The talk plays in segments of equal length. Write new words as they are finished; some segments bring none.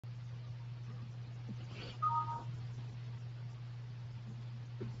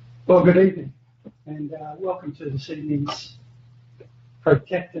Well, good evening, and welcome to this evening's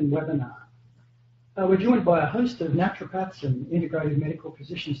Protectyn webinar. We're joined by a host of naturopaths and integrated medical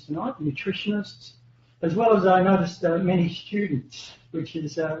physicians tonight, nutritionists, as well as I noticed many students, which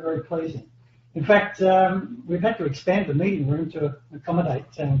is very pleasing. In fact, we've had to expand the meeting room to accommodate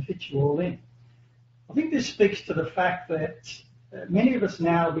and fit you all in. I think this speaks to the fact that many of us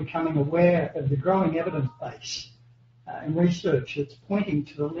now are becoming aware of the growing evidence base and research that's pointing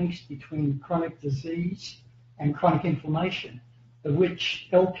to the links between chronic disease and chronic inflammation, of which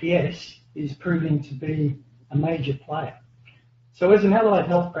LPS is proving to be a major player. So as an allied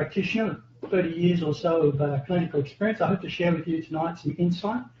health practitioner, 30 years or so of clinical experience, I hope to share with you tonight some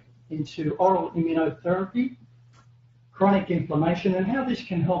insight into oral immunotherapy, chronic inflammation, and how this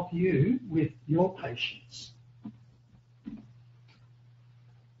can help you with your patients.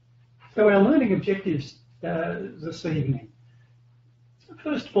 So our learning objectives this evening.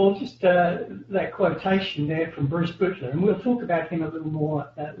 First of all, just that quotation there from Bruce Butler, and we'll talk about him a little more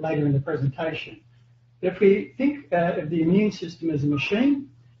later in the presentation. But if we think of the immune system as a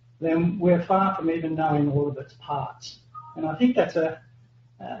machine, then we're far from even knowing all of its parts. And I think that's a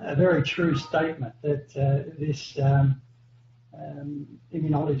very true statement that this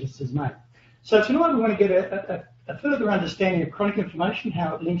immunologist has made. So tonight we want to get a further understanding of chronic inflammation,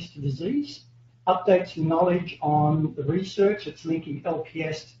 how it links to disease, updates and knowledge on the research that's linking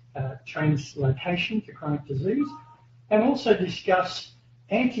LPS translocation to chronic disease, and also discuss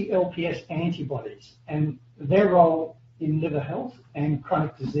anti-LPS antibodies and their role in liver health and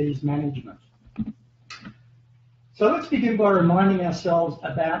chronic disease management. So let's begin by reminding ourselves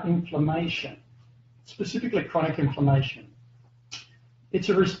about inflammation, specifically chronic inflammation. It's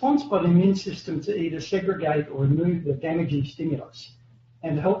a response by the immune system to either segregate or remove the damaging stimulus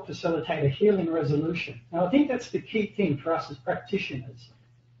and help facilitate a healing resolution. Now, I think that's the key thing for us as practitioners,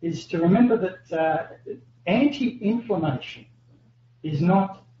 is to remember that anti-inflammation is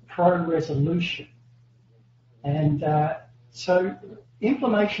not pro-resolution. And so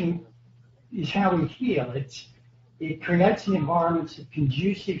inflammation is how we heal. It creates an environment that's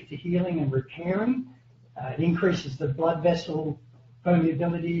conducive to healing and repairing. It increases the blood vessel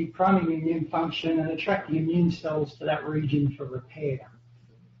permeability, priming immune function, and attracting immune cells to that region for repair.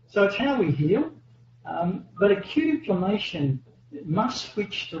 So it's how we heal, but acute inflammation must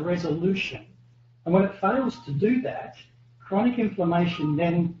switch to resolution. And when it fails to do that, chronic inflammation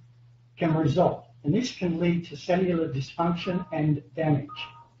then can result. And this can lead to cellular dysfunction and damage.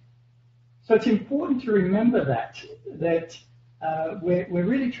 So it's important to remember that we're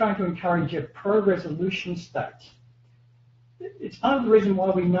really trying to encourage a pro-resolution state. It's part of the reason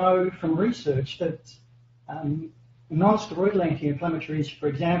why we know from research that non-steroidal anti-inflammatories, for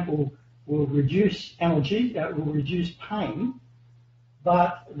example, will reduce analgesia, will reduce pain,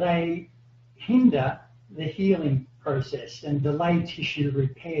 but they hinder the healing process and delay tissue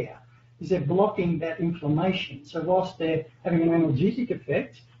repair, because they're blocking that inflammation. So whilst they're having an analgesic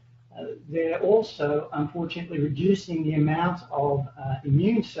effect, they're also, unfortunately, reducing the amount of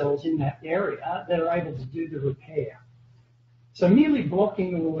immune cells in that area that are able to do the repair. So merely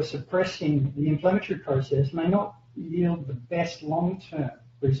blocking or suppressing the inflammatory process may not yield the best long-term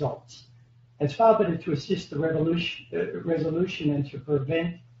results. It's far better to assist the resolution and to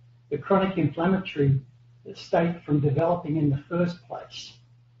prevent the chronic inflammatory state from developing in the first place.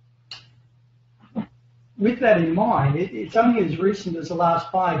 With that in mind, it's only as recent as the last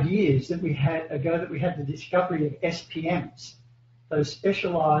 5 years that we had the discovery of SPMs, those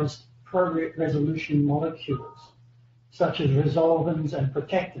specialized pro-resolution molecules, such as resolvins and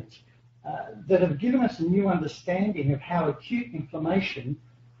protectins, that have given us a new understanding of how acute inflammation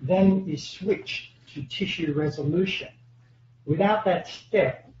then is switched to tissue resolution. Without that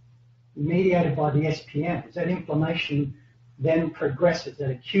step, mediated by the SPMs, that inflammation then progresses, that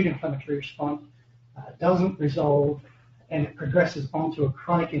acute inflammatory response doesn't resolve, and it progresses onto a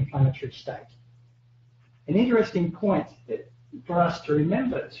chronic inflammatory state. An interesting point for us to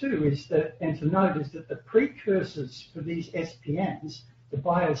remember too is that, and to note, is that the precursors for these SPMs, the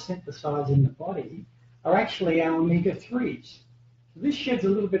biosynthesize in the body, are actually our omega-3s. So this sheds a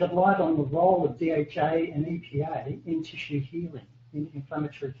little bit of light on the role of DHA and EPA in tissue healing in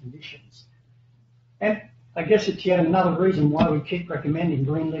inflammatory conditions. And I guess it's yet another reason why we keep recommending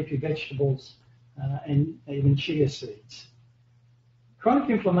green leafy vegetables and even chia seeds. Chronic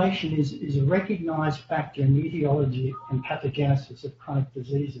inflammation is a recognized factor in the etiology and pathogenesis of chronic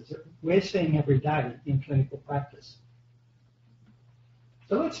diseases that we're seeing every day in clinical practice.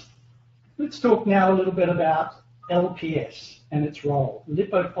 So let's talk now a little bit about LPS and its role,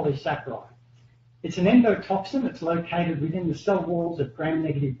 lipopolysaccharide. It's an endotoxin that's located within the cell walls of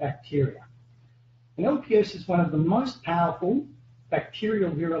gram-negative bacteria. And LPS is one of the most powerful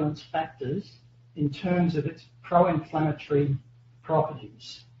bacterial virulence factors in terms of its pro-inflammatory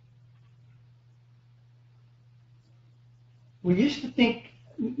properties. We used to think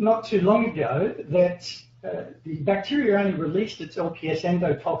not too long ago that the bacteria only released its LPS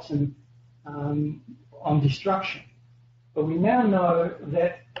endotoxin on destruction. But we now know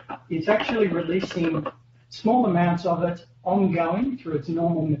that it's actually releasing small amounts of it ongoing through its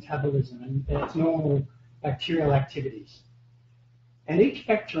normal metabolism and its normal bacterial activities. And each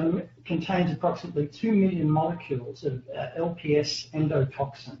bacterium contains approximately 2 million molecules of LPS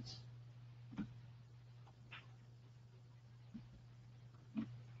endotoxins.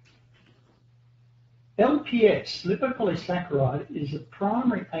 LPS, lipopolysaccharide, is a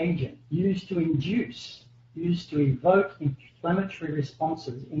primary agent used to evoke inflammatory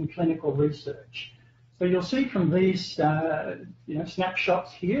responses in clinical research. So you'll see from these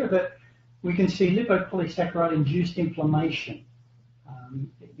snapshots here that we can see lipopolysaccharide-induced inflammation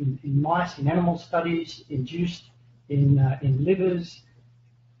in mice, in animal studies, induced in livers,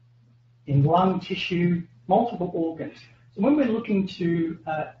 in lung tissue, multiple organs. So when we're looking to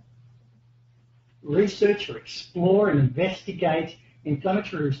research or explore and investigate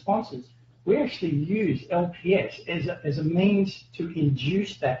inflammatory responses, we actually use LPS as a means to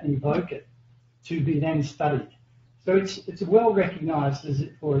induce that and evoke it to be then studied. So it's well recognized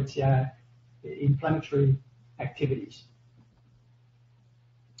for its inflammatory activities.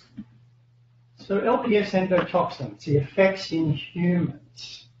 So LPS endotoxins, the effects in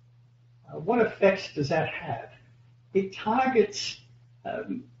humans. What effects does that have? It targets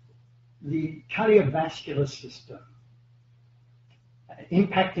the cardiovascular system,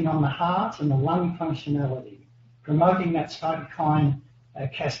 impacting on the heart and the lung functionality, promoting that cytokine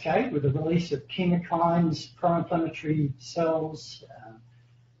cascade with the release of chemokines, pro-inflammatory cells,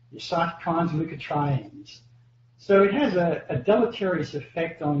 your cytokines, leukotrienes. So it has a deleterious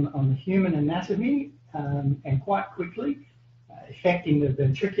effect on the human anatomy and quite quickly, affecting the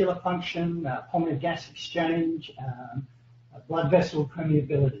ventricular function, pulmonary gas exchange, blood vessel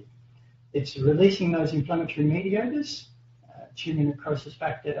permeability. It's releasing those inflammatory mediators, tumor necrosis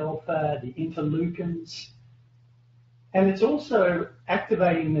factor alpha, the interleukins, and it's also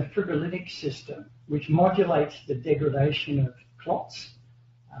activating the fibrolytic system, which modulates the degradation of clots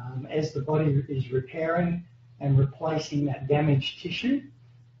as the body is repairing and replacing that damaged tissue.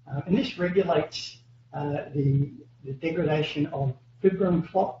 And this regulates the degradation of fibrin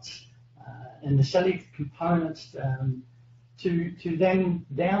clots and the cellular components to then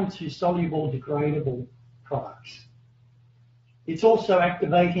down to soluble degradable products. It's also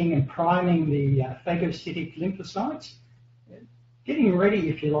activating and priming the phagocytic lymphocytes, getting ready,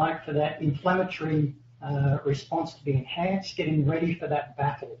 if you like, for that inflammatory response to be enhanced, getting ready for that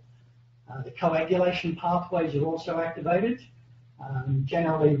battle. The coagulation pathways are also activated,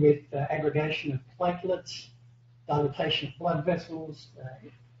 generally with aggregation of platelets, dilatation of blood vessels,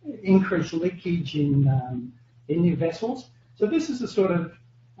 increased leakage in new vessels. So this is the sort of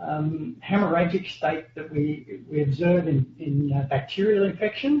hemorrhagic state that we observe in bacterial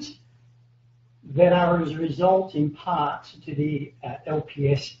infections that are as a result in part to the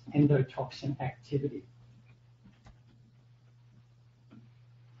LPS endotoxin activity.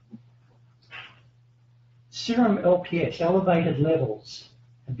 Serum LPS, elevated levels,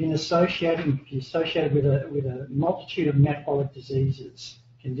 have been associated with a multitude of metabolic diseases,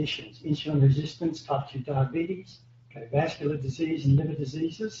 conditions, insulin resistance, type 2 diabetes, cardiovascular disease and liver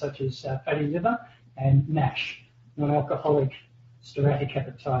diseases such as fatty liver and NASH, non-alcoholic steatotic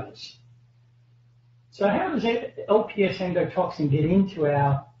hepatitis. So how does LPS endotoxin get into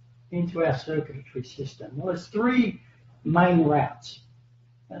our circulatory system? Well, there's three main routes.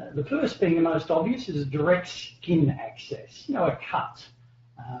 The first being the most obvious is direct skin access, a cut.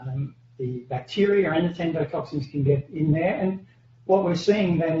 The bacteria and its endotoxins can get in there, and what we're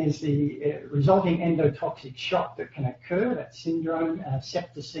seeing then is the resulting endotoxic shock that can occur, that syndrome,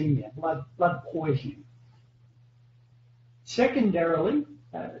 septicemia, blood poisoning. Secondarily,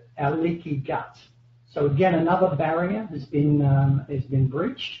 our leaky gut. So again, another barrier has been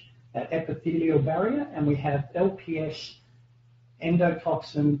breached, that epithelial barrier, and we have LPS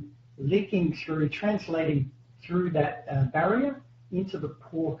endotoxin leaking through, translating through that barrier into the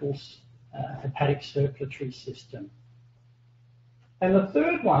portal hepatic circulatory system. And the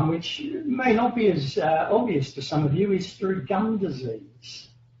third one, which may not be as obvious to some of you, is through gum disease.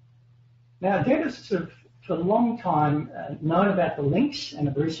 Now, dentists have for a long time known about the links and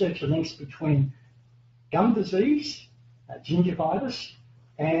have researched the links between gum disease, gingivitis,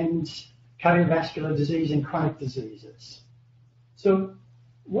 and cardiovascular disease and chronic diseases. So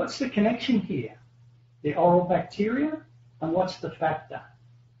what's the connection here? The oral bacteria, and what's the factor?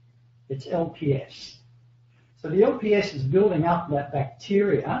 It's LPS. So the LPS is building up that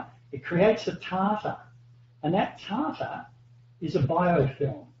bacteria. It creates a tartar, and that tartar is a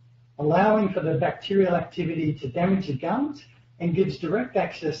biofilm, allowing for the bacterial activity to damage the gums and gives direct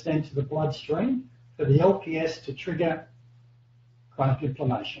access then to the bloodstream for the LPS to trigger chronic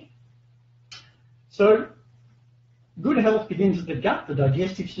inflammation. So good health begins at the gut. The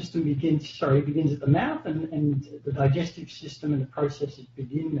digestive system begins at the mouth, and the digestive system and the processes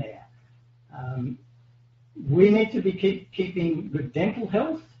begin there. We need to be keeping good dental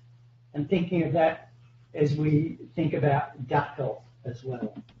health and thinking of that as we think about gut health as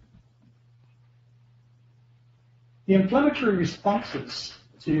well. The inflammatory responses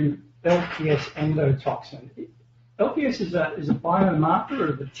to LPS endotoxin. LPS is a biomarker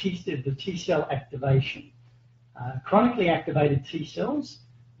of the T cell activation. Chronically activated T cells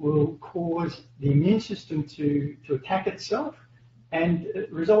will cause the immune system to attack itself, and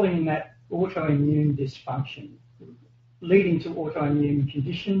resulting in that autoimmune dysfunction, leading to autoimmune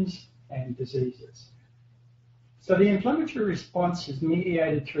conditions and diseases. So the inflammatory response is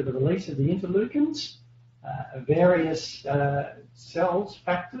mediated through the release of the interleukins, various cells,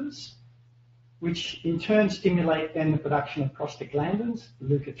 factors, which in turn stimulate then the production of prostaglandins,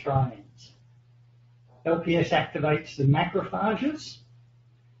 leukotrienes. LPS activates the macrophages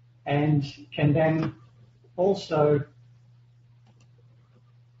and can then also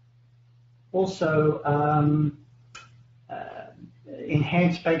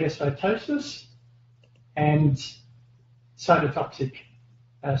enhance phagocytosis and cytotoxicity,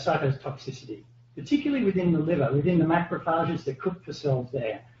 particularly within the liver, within the macrophages that cook the cells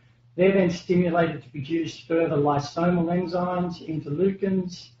there. They're then stimulated to produce further lysosomal enzymes,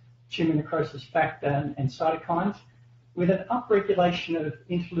 interleukins, tumor necrosis factor, and cytokines, with an upregulation of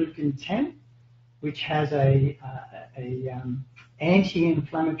interleukin 10, which has a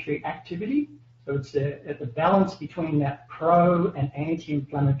anti-inflammatory activity. So it's at the balance between that pro and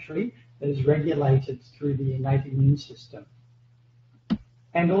anti-inflammatory that is regulated through the innate immune system,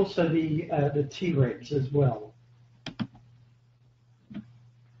 and also the Tregs as well.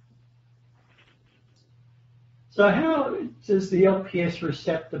 So how does the LPS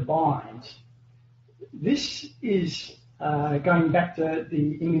receptor bind? This is going back to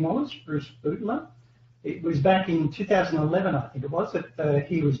the immunologist, Bruce Butler. It was back in 2011, I think it was, that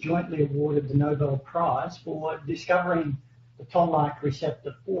he was jointly awarded the Nobel Prize for discovering the toll-like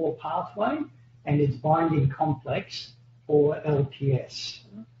receptor 4 pathway and its binding complex for LPS.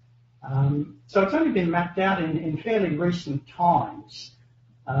 So it's only been mapped out in fairly recent times.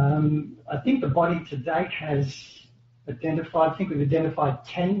 I think the body to date has identified, we've identified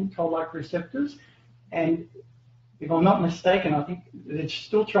 10 toll-like receptors, and if I'm not mistaken, I think it's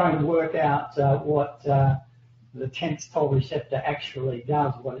still trying to work out what the 10th toll receptor actually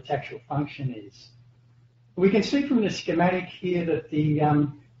does, what its actual function is. We can see from the schematic here that the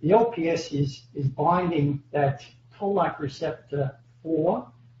LPS is binding that toll-like receptor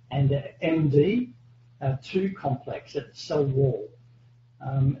 4 and MD2 complex at the cell wall.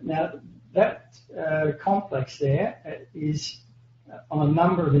 Now, that complex there is on a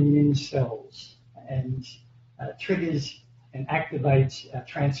number of immune cells and triggers and activates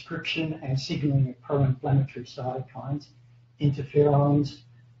transcription and signaling of pro-inflammatory cytokines, interferons,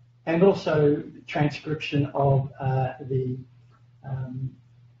 and also transcription of the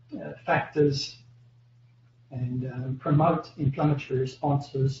factors and promote inflammatory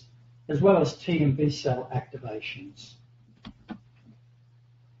responses, as well as T and B cell activations.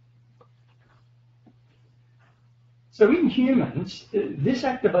 So in humans, this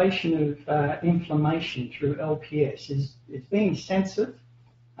activation of inflammation through LPS is being sensed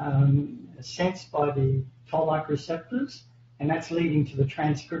by the toll-like receptors, and that's leading to the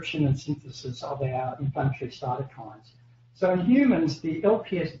transcription and synthesis of our inflammatory cytokines. So in humans, the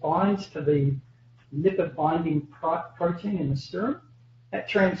LPS binds to the lipid-binding protein in the serum. That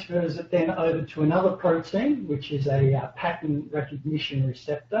transfers it then over to another protein, which is a pattern recognition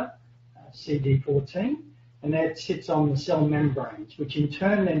receptor, CD14. And that sits on the cell membranes, which in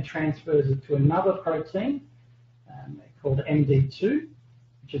turn then transfers it to another protein called MD2,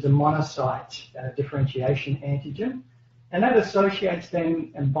 which is a monocyte differentiation antigen. And that associates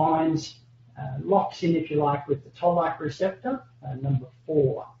then and binds, locks in, if you like, with the toll-like receptor, number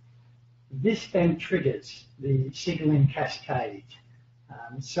 4. This then triggers the signaling cascade.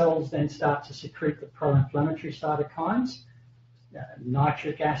 Cells then start to secrete the pro-inflammatory cytokines,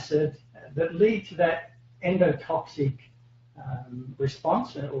 nitric acid, that lead to that endotoxic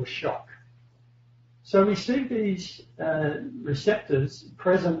response or shock. So we see these receptors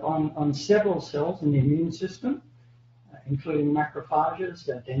present on several cells in the immune system, including macrophages,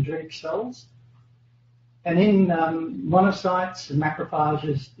 dendritic cells. And in monocytes and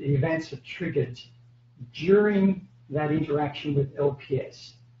macrophages, the events are triggered during that interaction with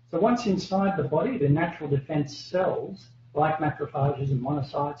LPS. So once inside the body, the natural defense cells, like macrophages and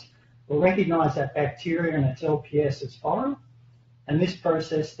monocytes, will recognize that bacteria and its LPS as foreign. And this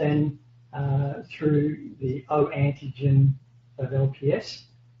process then, through the O antigen of LPS,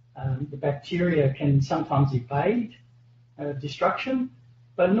 the bacteria can sometimes evade destruction,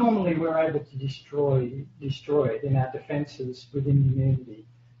 but normally we're able to destroy it in our defenses within the immunity.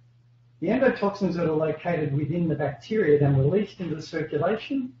 The endotoxins that are located within the bacteria then released into the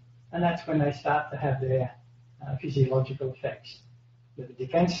circulation, and that's when they start to have their physiological effects. The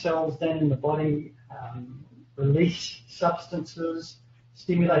defense cells then in the body release substances,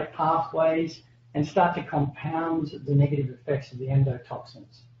 stimulate pathways, and start to compound the negative effects of the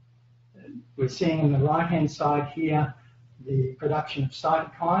endotoxins. We're seeing on the right-hand side here the production of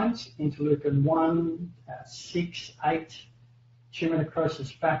cytokines, interleukin-1, 6, 8, tumor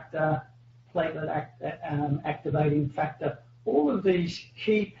necrosis factor, platelet activating factor, all of these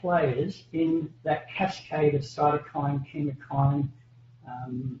key players in that cascade of cytokine, chemokine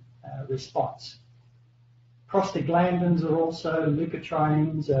response. Prostaglandins are also,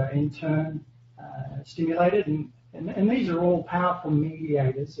 leukotrienes are in turn stimulated, and these are all powerful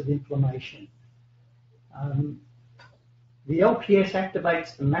mediators of inflammation. The LPS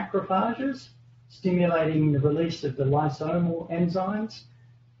activates the macrophages, stimulating the release of the lysosomal enzymes,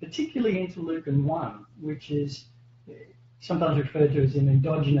 particularly interleukin-1, which is sometimes referred to as an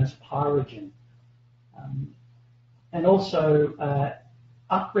endogenous pyrogen, and also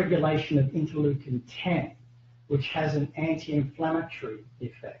upregulation of interleukin-10, which has an anti-inflammatory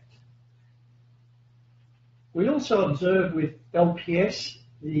effect. We also observe with LPS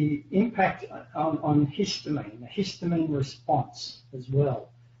the impact on histamine, the histamine response as well.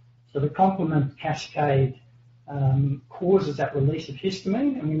 So the complement cascade causes that release of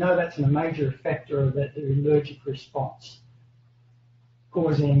histamine, and we know that's a major effector of the allergic response,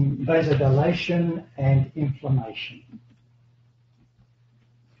 causing vasodilation and inflammation.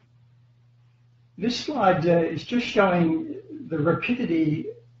 This slide is just showing the rapidity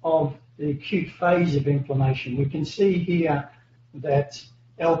of the acute phase of inflammation. We can see here that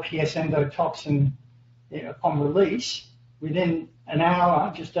LPS endotoxin, upon release, within an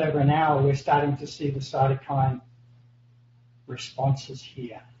hour, just over an hour, we're starting to see the cytokine responses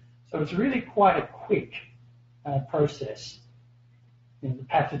here. So it's really quite a quick process. The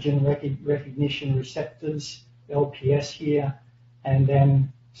pathogen recognition receptors, LPS here, and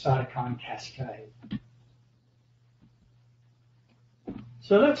then cytokine cascade.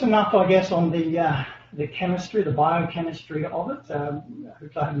 So that's enough, I guess, on the chemistry, the biochemistry of it. I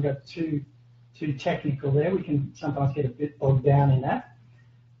hope I haven't got too technical there. We can sometimes get a bit bogged down in that.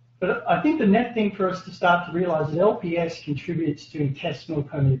 But I think the net thing for us to start to realize is LPS contributes to intestinal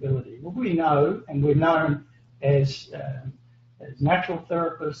permeability. What we know, and we're known as natural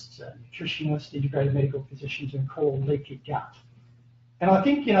therapists, nutritionists, integrated medical physicians, and called leaky gut. And I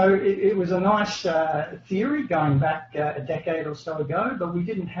think, it was a nice theory going back a decade or so ago, but we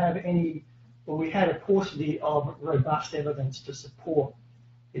didn't have we had a paucity of robust evidence to support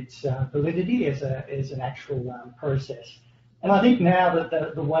its validity as an actual process. And I think now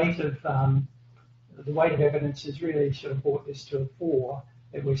that the weight of evidence has really sort of brought this to a fore,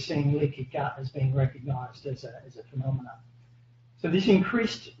 that we're seeing leaky gut as being recognised as a phenomenon. So this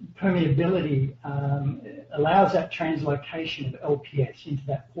increased permeability allows that translocation of LPS into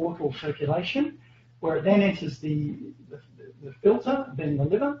that portal circulation, where it then enters the filter, then the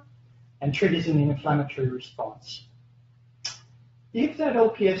liver, and triggers an inflammatory response. If that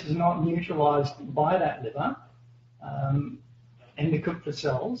LPS is not neutralized by that liver and the Kupffer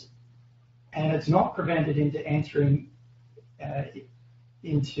cells, and it's not prevented into entering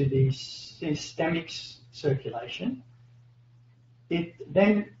into the systemic circulation, it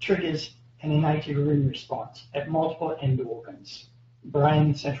then triggers an innate immune response at multiple end organs: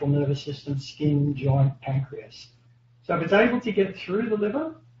 brain, central nervous system, skin, joint, pancreas. So if it's able to get through the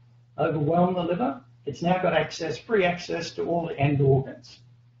liver, overwhelm the liver, it's now got free access to all the end organs.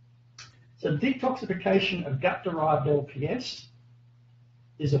 So detoxification of gut-derived LPS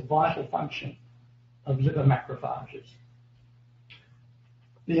is a vital function of liver macrophages.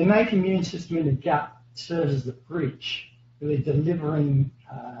 The innate immune system in the gut serves as the bridge, really delivering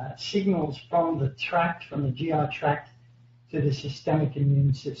signals from the GI tract to the systemic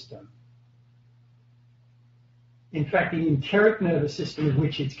immune system. In fact, the enteric nervous system of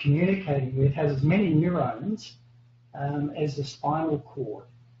which it's communicating with has as many neurons as the spinal cord,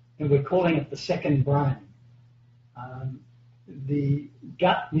 and we're calling it the second brain. The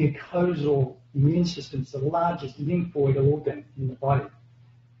gut mucosal immune system is the largest lymphoid organ in the body.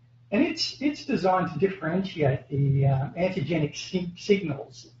 And it's designed to differentiate the antigenic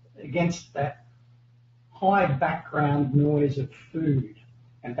signals against that high background noise of food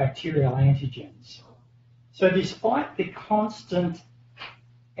and bacterial antigens. So despite the constant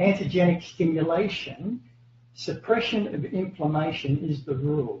antigenic stimulation, suppression of inflammation is the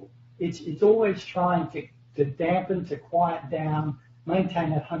rule. It's always trying to dampen, to quiet down, maintain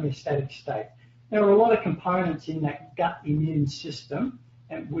that homeostatic state. There are a lot of components in that gut immune system,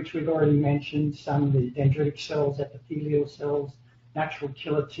 which we've already mentioned, some of the dendritic cells, epithelial cells, natural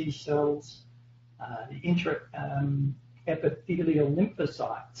killer T cells, the intra-epithelial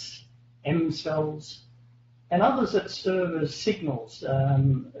lymphocytes, M cells, and others that serve as signals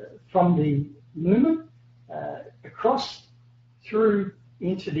from the lumen across through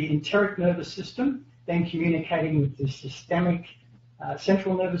into the enteric nervous system, then communicating with the systemic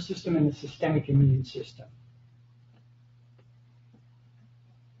central nervous system and the systemic immune system.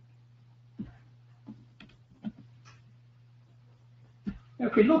 Now,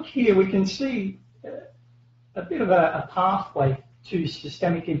 if we look here, we can see a bit of a pathway to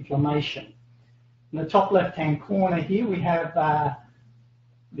systemic inflammation. In the top left-hand corner here, we have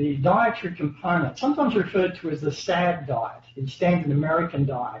the dietary component, sometimes referred to as the SAD diet, the Standard American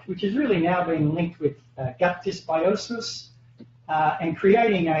Diet, which is really now being linked with gut dysbiosis and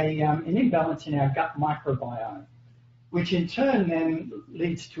creating an imbalance in our gut microbiome, which in turn then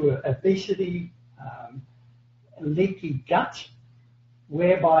leads to obesity, leaky gut,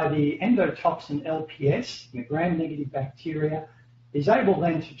 whereby the endotoxin LPS, the gram-negative bacteria, is able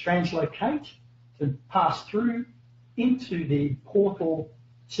then to translocate, to pass through into the portal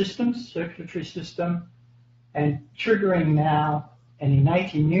systems, circulatory system, and triggering now an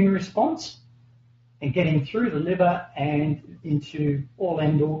innate immune response and getting through the liver and into all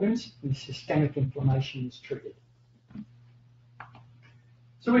end organs, and systemic inflammation is triggered.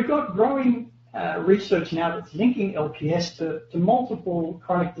 So we've got growing research now that's linking LPS to multiple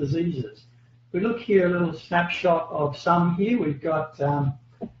chronic diseases. We look here, a little snapshot of some here. We've got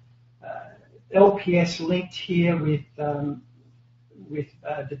LPS linked here with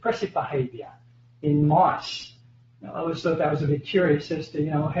depressive behavior in mice. I always thought that was a bit curious as to,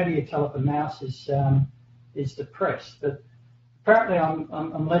 how do you tell if a mouse is depressed? But apparently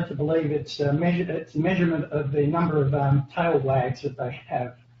I'm led to believe it's a measurement of the number of tail wags that they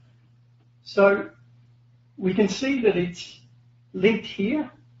have. So we can see that it's linked here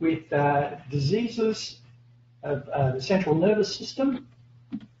with diseases of the central nervous system.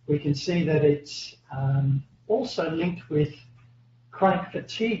 We can see that it's also linked with chronic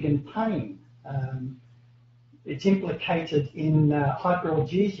fatigue and pain. It's implicated in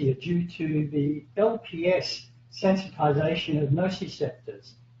hyperalgesia due to the LPS sensitization of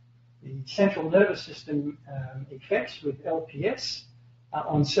nociceptors. The central nervous system effects with LPS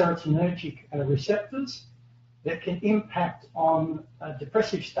on serotonergic receptors that can impact on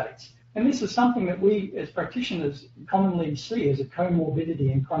depressive states. And this is something that we as practitioners commonly see as a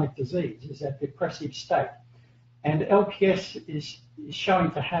comorbidity in chronic disease, is that depressive state. And LPS is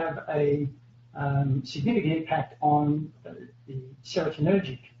shown to have a significant impact on the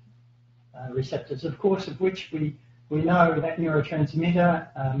serotonergic receptors, of course, of which we know that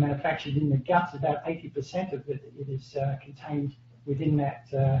neurotransmitter manufactured in the gut, about 80% of it is contained within that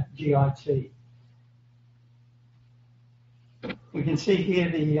GIT. We can see here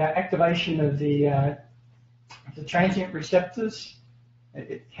the activation of the transient receptors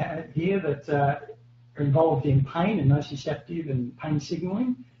here that are involved in pain and nociceptive and pain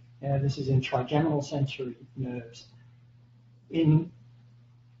signaling. This is in trigeminal sensory nerves. In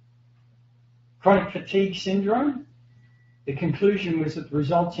chronic fatigue syndrome, the conclusion was that the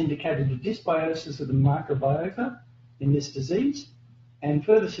results indicated a dysbiosis of the microbiota in this disease, and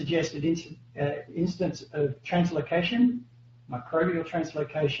further suggested instance of translocation, microbial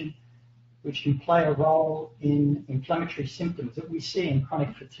translocation, which can play a role in inflammatory symptoms that we see in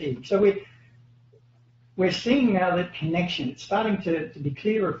chronic fatigue. So we're seeing now that connection. It's starting to be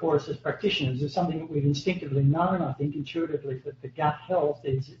clearer for us as practitioners. It's something that we've instinctively known, I think, intuitively, that the gut health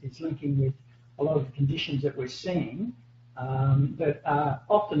is linking with a lot of the conditions that we're seeing that are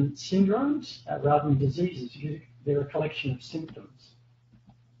often syndromes rather than diseases, because they're a collection of symptoms.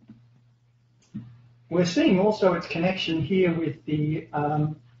 We're seeing also its connection here with the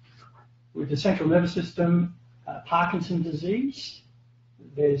central nervous system, Parkinson's disease,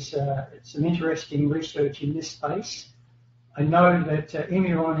 there's some interesting research in this space. I know that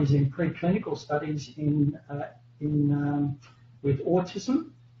Immuron is in preclinical studies with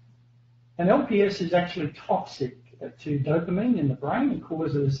autism, and LPS is actually toxic to dopamine in the brain and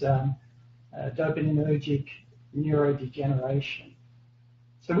causes dopaminergic neurodegeneration.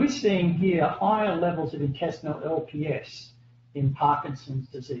 So we're seeing here higher levels of intestinal LPS in Parkinson's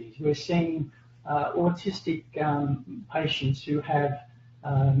disease. We're seeing autistic patients who have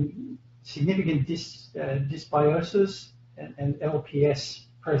significant dysbiosis and LPS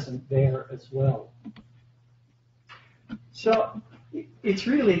present there as well. So it's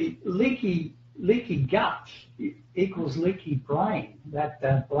really leaky gut equals leaky brain,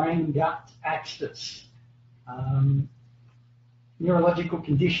 that brain-gut axis. Neurological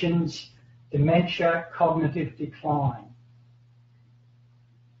conditions, dementia, cognitive decline.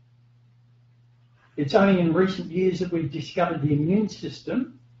 It's only in recent years that we've discovered the immune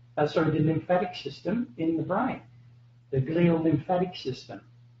system, the lymphatic system in the brain, the glial lymphatic system,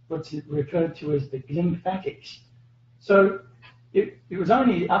 what's referred to as the glymphatics. So it was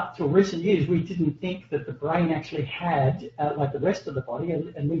only up till recent years we didn't think that the brain actually had, like the rest of the body, a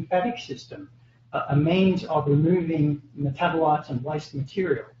lymphatic system, a means of removing metabolites and waste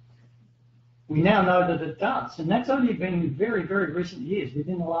material. We now know that it does, and that's only been in very, very recent years,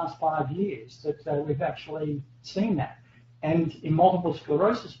 within the last 5 years, that we've actually seen that. And in multiple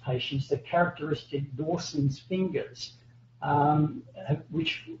sclerosis patients, the characteristic Dawson's fingers,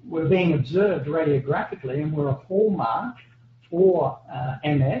 which were being observed radiographically and were a hallmark for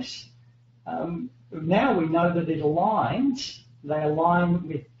MS, now we know that they align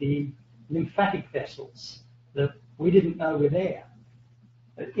with the lymphatic vessels that we didn't know were there.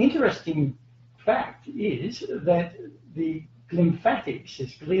 An interesting fact is that the glymphatics,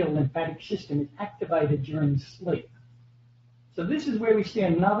 this glial lymphatic system, is activated during sleep. So this is where we see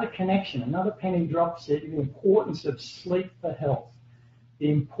another connection, another penny drops the importance of sleep for health,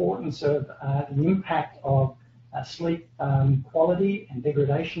 the importance of the impact of sleep quality and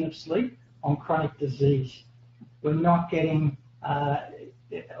degradation of sleep on chronic disease. We're not getting a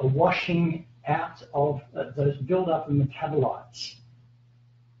washing out of those build-up of metabolites.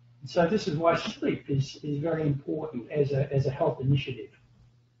 So this is why sleep is very important as a health initiative.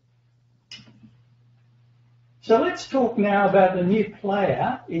 So let's talk now about the new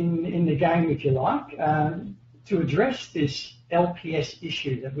player in the game, if you like, to address this LPS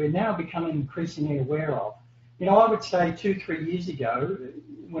issue that we're now becoming increasingly aware of. You know, I would say 2-3 years ago,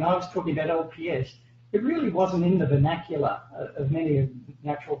 when I was talking about LPS, it really wasn't in the vernacular of many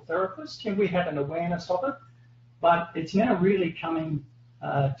natural therapists, and we had an awareness of it, but it's now really coming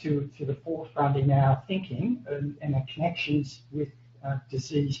to the forefront in our thinking and our connections with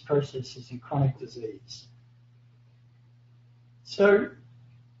disease processes and chronic disease. So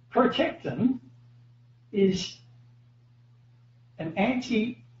Protectyn is an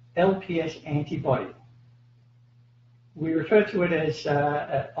anti-LPS antibody. We refer to it as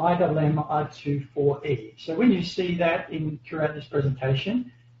IMM-I24E. So when you see that throughout this presentation,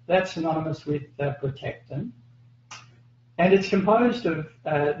 that's synonymous with Protectyn. And it's composed of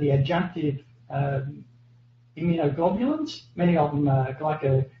the adjunctive immunoglobulins, many of them are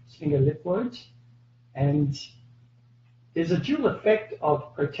glycosphingolipids, and there's a dual effect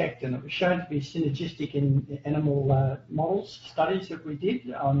of Protectyn that was shown to be synergistic in animal models studies that we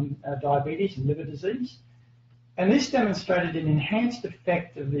did on diabetes and liver disease. And this demonstrated an enhanced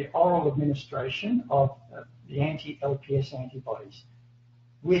effect of the oral administration of the anti-LPS antibodies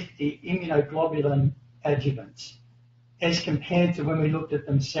with the immunoglobulin adjuvants as compared to when we looked at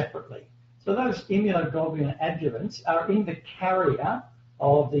them separately. So those immunoglobulin adjuvants are in the carrier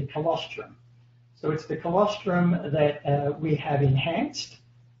of the colostrum. So it's the colostrum that we have enhanced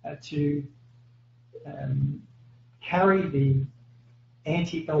to carry the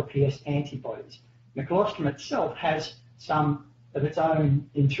anti-LPS antibodies. The colostrum itself has some of its own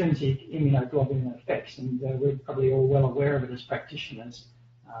intrinsic immunoglobulin effects, and we're probably all well aware of it as practitioners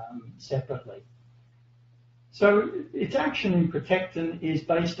separately. So its action in Protectyn is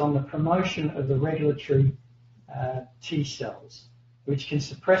based on the promotion of the regulatory T cells, which can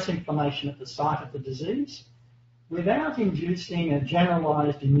suppress inflammation at the site of the disease without inducing a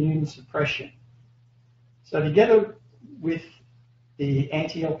generalized immune suppression. So together with the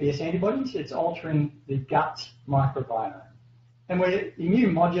anti-LPS antibodies, it's altering the gut microbiome. And we're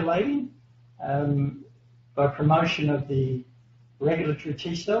immune modulating by promotion of the regulatory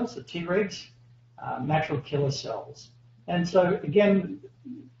T cells, the Tregs, natural killer cells. And so again,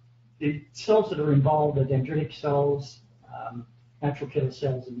 the cells that are involved are dendritic cells, natural killer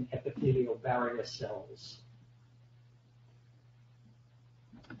cells, and epithelial barrier cells.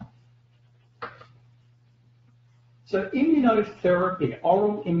 So immunotherapy,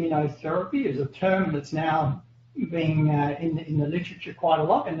 oral immunotherapy, is a term that's now being in the literature quite a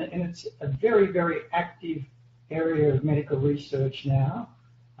lot, and it's a very, very active area of medical research now,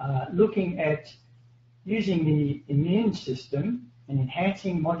 looking at using the immune system and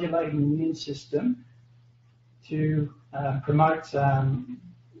enhancing, modulating the immune system to promote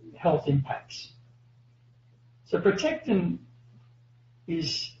health impacts. So Protectyn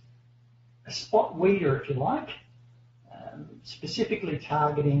is a spot weeder, if you like, specifically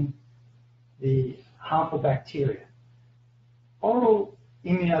targeting the harmful bacteria. Oral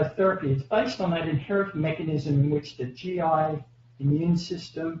immunotherapy is based on that inherent mechanism in which the GI immune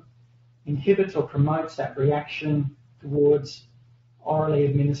system inhibits or promotes that reaction towards orally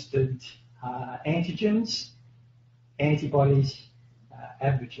administered antigens, antibodies,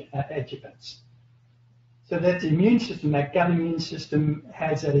 adjuvants. So that the immune system, that gut immune system,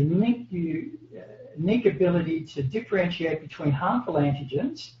 has a unique ability to differentiate between harmful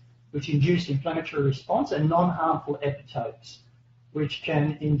antigens, which induce inflammatory response, and non-harmful epitopes, which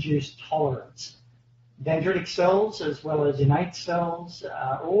can induce tolerance. Dendritic cells, as well as innate cells,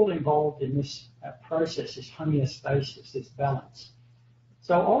 are all involved in this process, this homeostasis, this balance.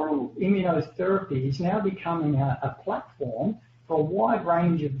 So oral immunotherapy is now becoming a platform for a wide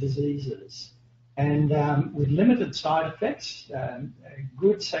range of diseases, and with limited side effects,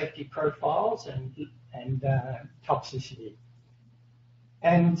 good safety profiles, and toxicity.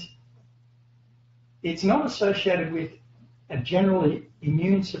 And it's not associated with a general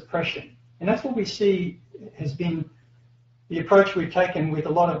immune suppression. And that's what we see has been the approach we've taken with a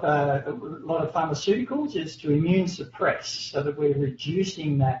lot of pharmaceuticals, is to immune suppress, so that we're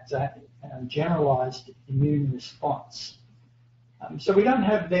reducing that generalized immune response. So we don't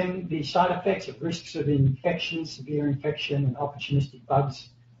have then the side effects of risks of infection, severe infection, and opportunistic bugs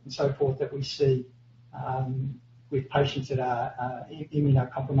and so forth that we see with patients that are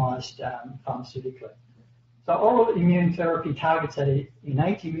immunocompromised pharmaceutically. So oral immune therapy targets an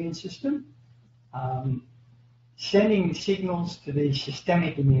innate immune system, sending signals to the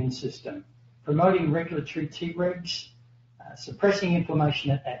systemic immune system, promoting regulatory Tregs, suppressing inflammation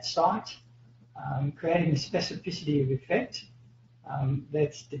at that site, creating a specificity of effect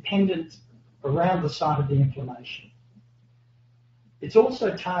that's dependent around the site of the inflammation. It's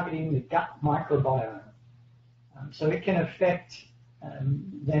also targeting the gut microbiome. So it can affect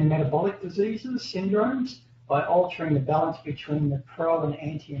then metabolic diseases, syndromes, by altering the balance between the pro and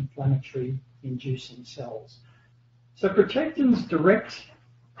anti-inflammatory inducing cells. So Protectyn's direct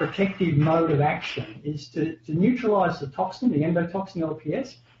protective mode of action is to neutralize the toxin, the endotoxin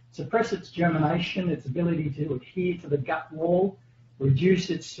LPS, suppress its germination, its ability to adhere to the gut wall, reduce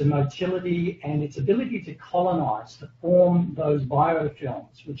its motility, and its ability to colonize, to form those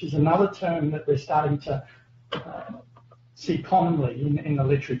biofilms, which is another term that we're starting to see commonly in the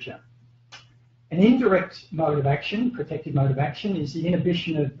literature. An indirect mode of action, protective mode of action, is the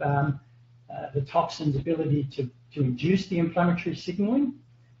inhibition of the toxin's ability to induce the inflammatory signaling,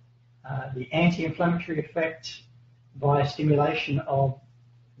 the anti-inflammatory effect via stimulation of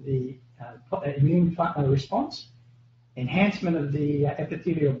the immune response, enhancement of the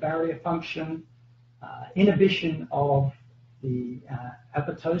epithelial barrier function, inhibition of the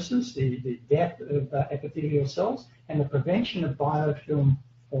apoptosis, the death of epithelial cells, and the prevention of biofilm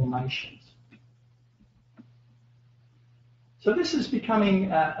formations. So this is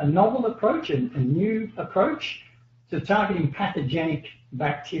becoming a novel approach, a new approach to targeting pathogenic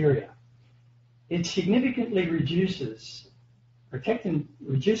bacteria. It significantly reduces, Protectyn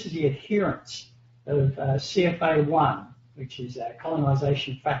reduces the adherence of CFA1, which is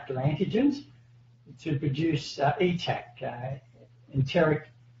colonization factor antigens, to produce ETAC, enteric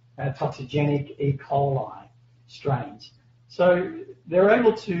toxigenic E. coli strains. So they're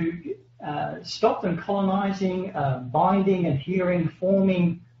able to stop them colonizing, binding, adhering,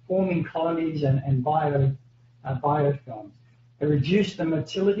 forming colonies and biofilms. They reduce the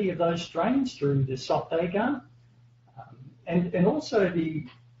motility of those strains through the soft agar, and also the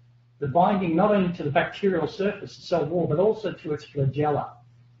binding not only to the bacterial surface, the cell wall, but also to its flagella,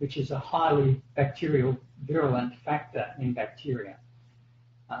 which is a highly bacterial virulent factor in bacteria.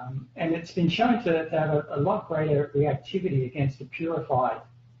 And it's been shown to have a lot greater reactivity against the purified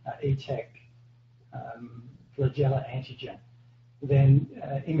ETAC flagella antigen than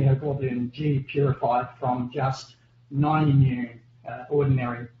immunoglobulin G purified from just non-immune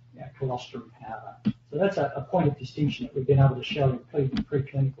ordinary colostrum powder. So that's a point of distinction that we've been able to show in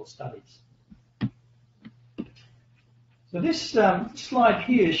preclinical studies. So this slide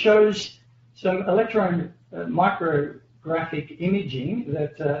here shows some electron micrographic imaging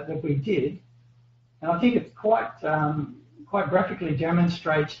that we did And I think it quite graphically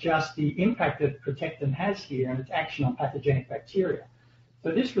demonstrates just the impact that Protectyn has here and its action on pathogenic bacteria.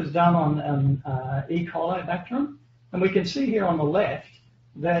 So this was done on E. coli bacterium, and we can see here on the left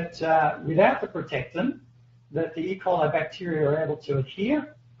that without the Protectyn, that the E. coli bacteria are able to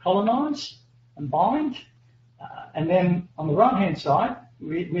adhere, colonize, and bind. And then on the right-hand side,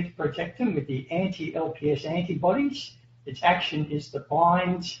 with Protectyn, with the anti-LPS antibodies, its action is to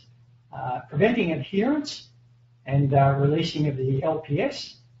bind, preventing adherence and releasing of the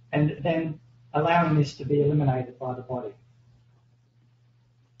LPS, and then allowing this to be eliminated by the body.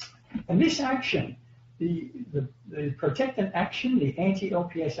 And this action, the Protectyn action, the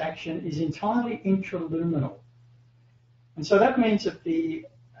anti-LPS action, is entirely intraluminal. And so that means that the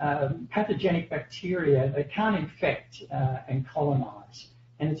pathogenic bacteria, they can't infect and colonize.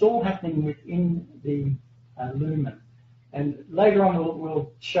 And it's all happening within the lumen. And later on,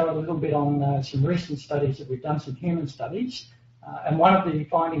 we'll show a little bit on some recent studies that we've done, some human studies. And one of the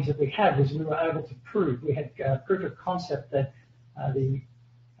findings that we had was we were able to prove, we had proof of concept that the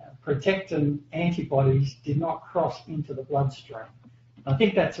Protectyn antibodies did not cross into the bloodstream. I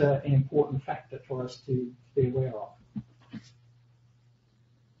think that's an important factor for us to be aware of.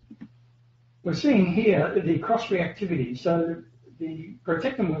 We're seeing here the cross-reactivity. So the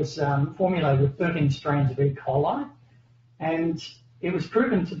Protectyn was formulated with 13 strains of E. coli, and it was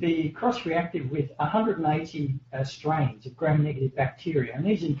proven to be cross-reactive with 180 strains of gram-negative bacteria, and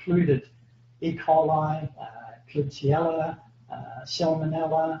these included E. coli, Klebsiella,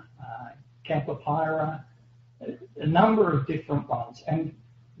 Salmonella, Campylopyra, a number of different ones. And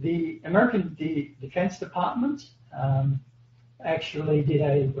the American Defense Department actually did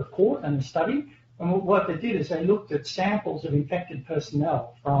a report and a study, and what they did is they looked at samples of infected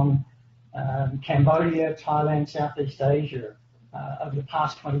personnel from Cambodia, Thailand, Southeast Asia over the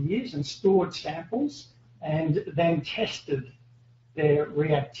past 20 years and stored samples and then tested their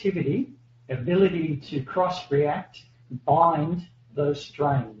reactivity, ability to cross-react, bind those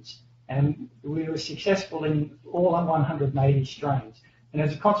strains. And we were successful in all 180 strains. And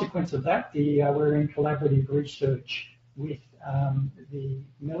as a consequence of that, we're in collaborative research with the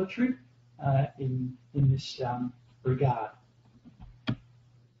military in this regard.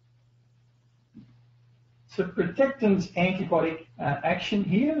 So Protectyn's antibiotic action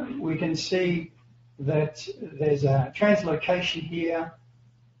here, we can see that there's a translocation here,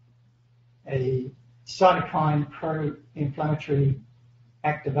 a cytokine pro-inflammatory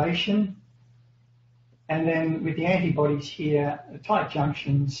activation, and then with the antibodies here, tight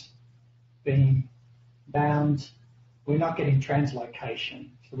junctions being bound, we're not getting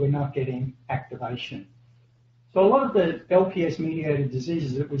translocation, so we're not getting activation. So a lot of the LPS-mediated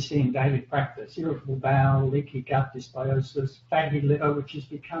diseases that we see in daily practice, irritable bowel, leaky gut dysbiosis, fatty liver, which is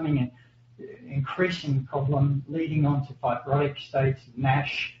becoming an increasing problem, leading on to fibrotic states,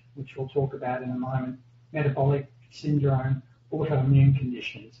 NASH, which we'll talk about in a moment, metabolic syndrome, autoimmune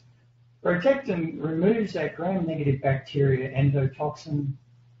conditions. Protectyn removes that gram-negative bacteria endotoxin,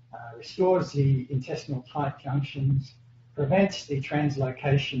 restores the intestinal tight junctions, prevents the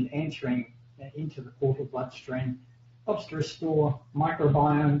translocation entering into the portal bloodstream, helps to restore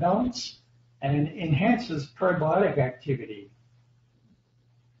microbiome balance, and enhances probiotic activity.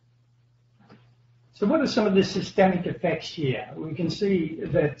 So what are some of the systemic effects here? We can see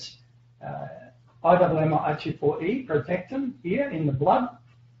that IMMI-2,4-E, Protectyn, here in the blood.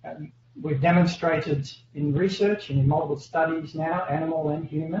 We've demonstrated in research and in multiple studies now, animal and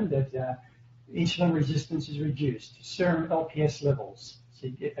human, that insulin resistance is reduced. Serum LPS levels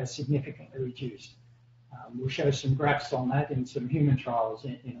are significantly reduced. We'll show some graphs on that in some human trials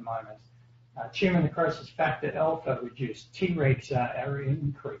in a moment. Tumor necrosis factor alpha reduced. Tregs are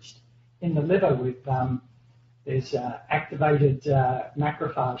increased. In the liver, there's activated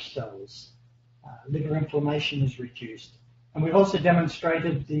macrophage cells. Liver inflammation is reduced. And we've also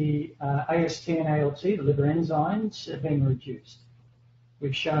demonstrated the AST and ALT, the liver enzymes, have been reduced.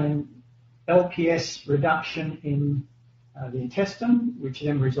 We've shown LPS reduction in the intestine, which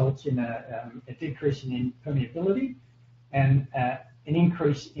then results in a decrease in permeability and an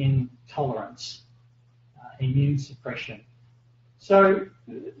increase in tolerance, immune suppression. So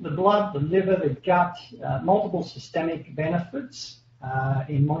the blood, the liver, the gut, multiple systemic benefits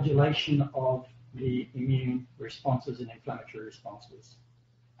in modulation of the immune responses and inflammatory responses.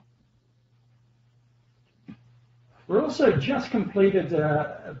 We're also just completed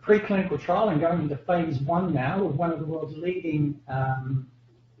a preclinical trial and going into phase 1 now with one of the world's leading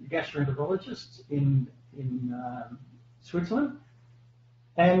gastroenterologists in Switzerland.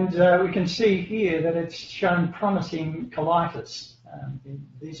 And we can see here that it's shown promising colitis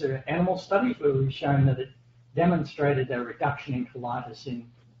These are animal studies where we've shown that it demonstrated a reduction in colitis in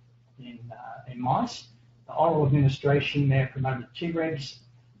mice. The oral administration there promoted Tregs,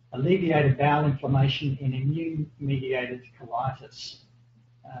 alleviated bowel inflammation in immune-mediated colitis,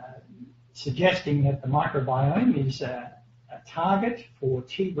 suggesting that the microbiome is a target for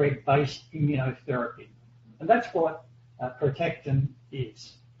Treg-based immunotherapy. And that's what Protectyn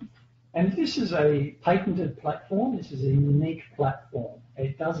is. And this is a patented platform. This is a unique platform.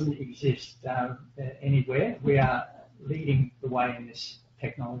 It doesn't exist anywhere. We are leading the way in this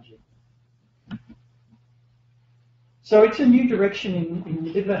technology. So it's a new direction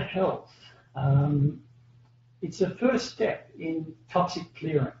in liver health. It's a first step in toxic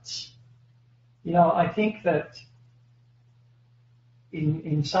clearance. I think that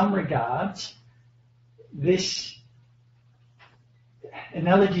in some regards, this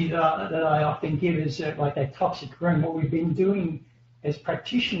analogy that I often give is like a toxic room. What we've been doing as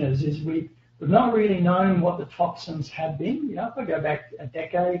practitioners is we've not really known what the toxins have been. If I go back a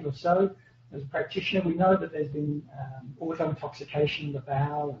decade or so, as a practitioner, we know that there's been auto-intoxication in the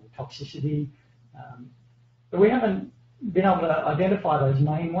bowel and toxicity, but we haven't been able to identify those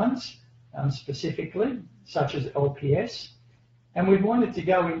main ones specifically, such as LPS. And we've wanted to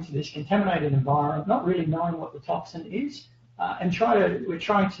go into this contaminated environment, not really knowing what the toxin is, and we're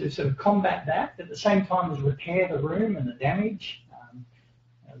trying to sort of combat that at the same time as repair the room and the damage,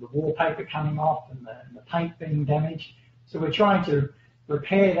 the wallpaper coming off and the paint being damaged. So we're trying to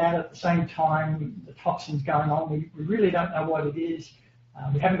repair that at the same time the toxins going on. We really don't know what it is.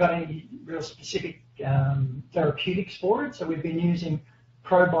 We haven't got any real specific therapeutics for it, so we've been using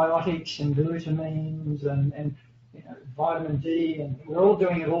probiotics and glutamines and vitamin D, and we're all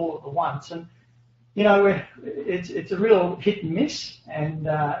doing it all at once. And it's a real hit and miss, and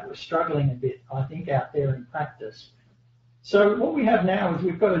we're struggling a bit, I think, out there in practice. So what we have now is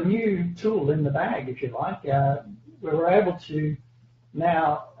we've got a new tool in the bag, if you like, where we're able to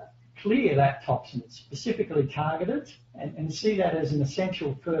now clear that toxin, specifically targeted, and see that as an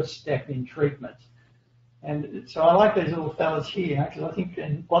essential first step in treatment. And so I like these little fellas here, because I think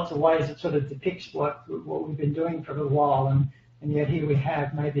in lots of ways it sort of depicts what we've been doing for a little while, and yet here we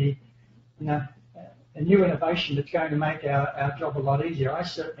have maybe a new innovation that's going to make our job a lot easier. I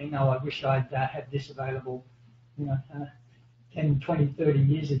certainly know I wish I'd had this available 10, 20, 30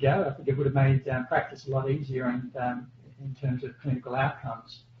 years ago. I think it would have made practice a lot easier and in terms of clinical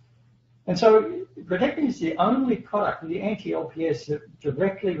outcomes. And so Protectyn is the only product, the anti-LPS, that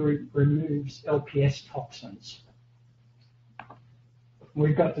directly removes LPS toxins.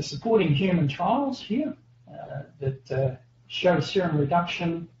 We've got the supporting human trials here that show serum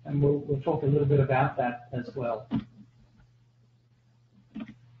reduction, and we'll talk a little bit about that as well.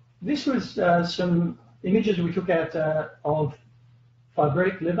 This was some images we took out of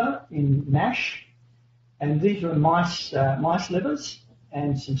fibrotic liver in MASH, and these were mice livers,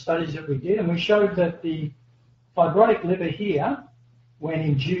 and some studies that we did, and we showed that the fibrotic liver here, when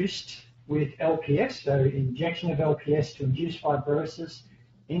induced with LPS, so injection of LPS to induce fibrosis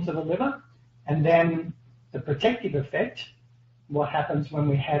into the liver, and then the protective effect, what happens when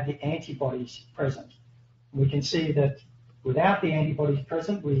we have the antibodies present. We can see that without the antibodies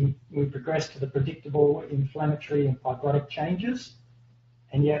present, we progress to the predictable inflammatory and fibrotic changes,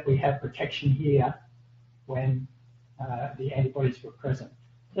 and yet we have protection here when the antibodies were present.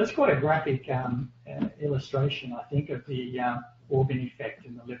 That's quite a graphic illustration, I think, of the organ effect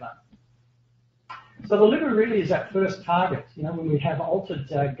in the liver. So the liver really is that first target. When we have altered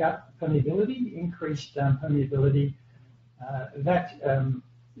gut permeability, increased permeability, that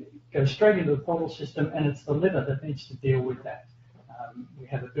goes straight into the portal system, and it's the liver that needs to deal with that. We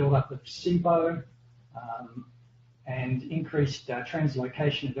have a build-up of SIBO and increased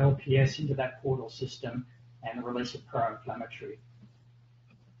translocation of LPS into that portal system, and the release of pro-inflammatory.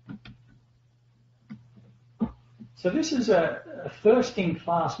 So this is a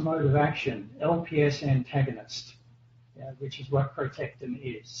first-in-class mode of action, LPS antagonist, which is what Protectyn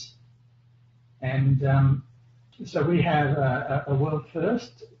is. And so we have a world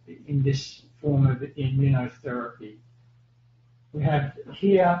first in this form of immunotherapy. We have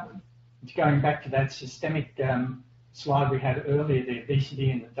here, it's going back to that systemic slide we had earlier, the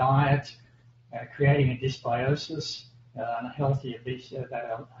obesity in the diet, creating a dysbiosis, and a healthy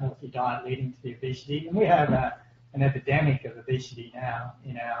diet leading to the obesity. And we have an epidemic of obesity now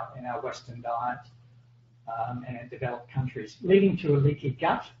in our Western diet and in developed countries, leading to a leaky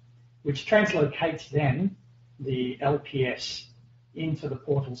gut, which translocates then the LPS into the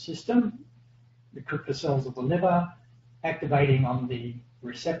portal system, the Kupffer cells of the liver, activating on the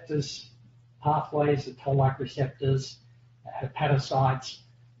receptors, pathways, the toll-like receptors, hepatocytes,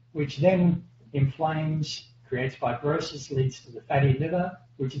 which then inflames, creates fibrosis, leads to the fatty liver,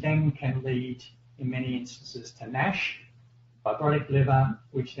 which then can lead, in many instances, to NASH, fibrotic liver,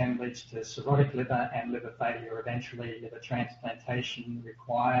 which then leads to cirrhotic liver and liver failure, eventually liver transplantation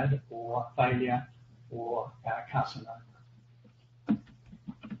required, or failure, or carcinoma.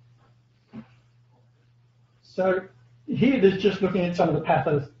 So here there's just looking at some of the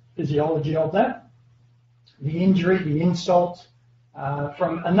pathophysiology of that. The injury, the insult,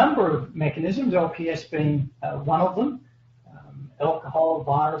 from a number of mechanisms, LPS being one of them, alcohol,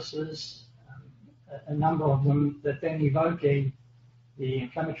 viruses, a number of them that then evoke the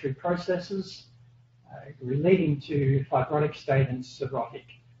inflammatory processes leading to fibrotic state and cirrhotic.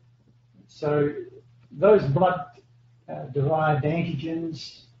 So those blood-derived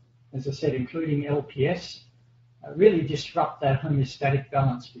antigens, as I said, including LPS, really disrupt that homeostatic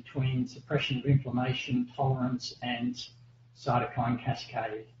balance between suppression of inflammation, tolerance, and cytokine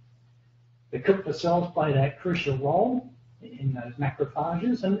cascade. The Kupffer cells play that crucial role in those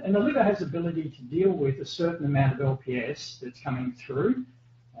macrophages, and the liver has the ability to deal with a certain amount of LPS that's coming through,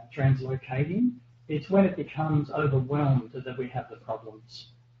 translocating. It's when it becomes overwhelmed that we have the problems.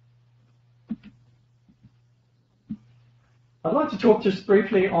 I'd like to talk just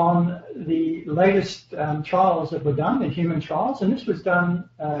briefly on the latest trials that were done, in human trials, and this was done,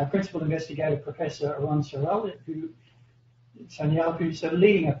 principal investigator Professor Aron Sorel, who's a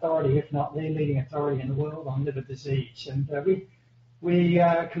leading authority, if not the leading authority in the world on liver disease. And we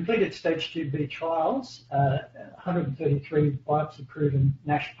completed stage 2B trials, 133 biopsy-proven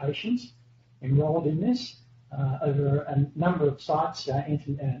NASH patients enrolled in this over a number of sites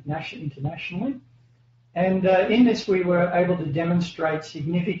NASH internationally. And in this, we were able to demonstrate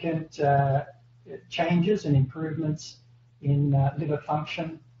significant changes and improvements in liver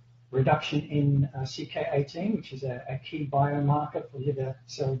function, reduction in CK18, which is a key biomarker for liver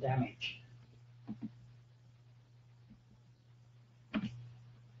cell damage.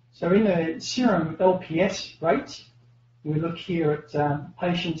 So in the serum LPS rates, we look here at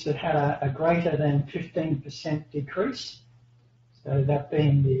patients that had a greater than 15% decrease, so that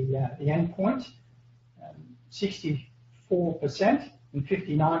being the endpoint. 64% and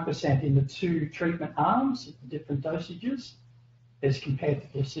 59% in the two treatment arms at different dosages as compared to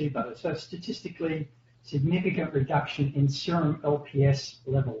placebo. So statistically significant reduction in serum LPS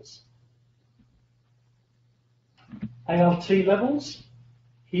levels. ALT levels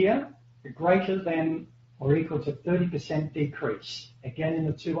here are greater than or equal to 30% decrease. Again in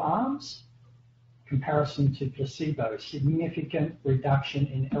the two arms, comparison to placebo, significant reduction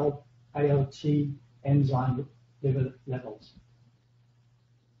in ALT enzyme liver levels.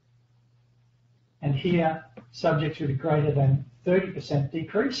 And here, subjects with a greater than 30%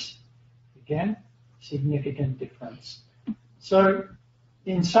 decrease, again, significant difference. So,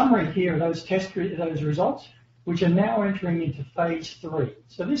 in summary here, those results, which are now entering into phase 3.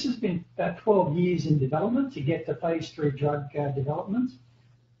 So this has been about 12 years in development to get to phase 3 drug development,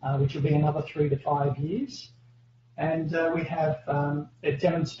 which will be another 3 to 5 years. And we have we're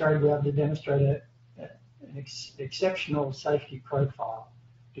able to demonstrate an exceptional safety profile,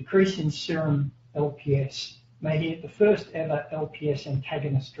 decrease in serum LPS, making it the first ever LPS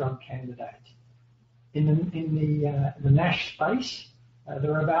antagonist drug candidate. In the NASH space,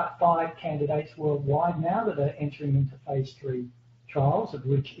 there are about 5 candidates worldwide now that are entering into phase 3 trials, of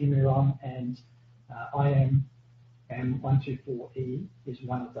which Imiron and IM-124E is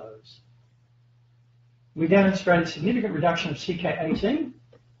one of those. We demonstrated significant reduction of CK18,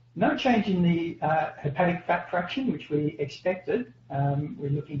 no change in the hepatic fat fraction, which we expected. We're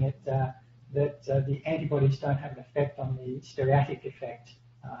looking at that the antibodies don't have an effect on the stereotypic effect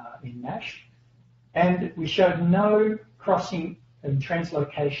in NASH. And we showed no crossing and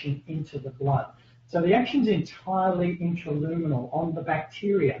translocation into the blood. So the action is entirely intraluminal on the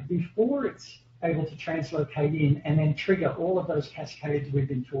bacteria before it's able to translocate in and then trigger all of those cascades we've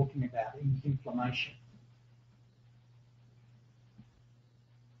been talking about in inflammation.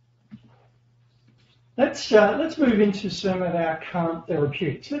 Let's move into some of our current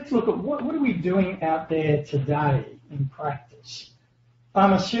therapeutics. Let's look at what are we doing out there today in practice.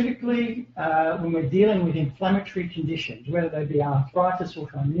 Pharmaceutically, when we're dealing with inflammatory conditions, whether they be arthritis,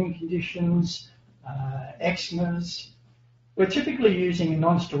 autoimmune conditions, eczemas, we're typically using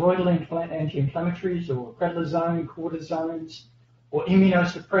non-steroidal anti-inflammatories or prednisone, cortisones, or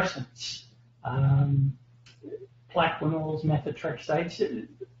immunosuppressants, plaquenils, methotrexates,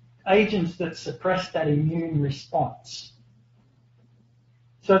 agents that suppress that immune response.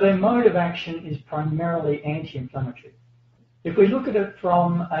 So their mode of action is primarily anti-inflammatory. If we look at it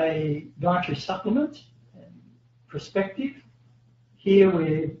from a dietary supplement perspective. Here,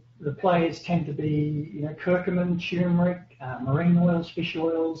 where the players tend to be, curcumin, turmeric, marine oils, fish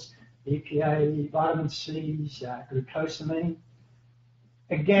oils, EPA, vitamin C's, glucosamine.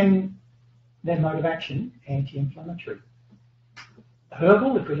 Again, their mode of action, anti-inflammatory.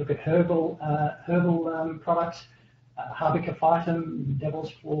 Herbal, if we look at herbal products, Harbicaphytum,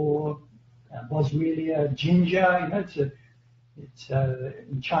 devil's claw, boswellia, ginger. It's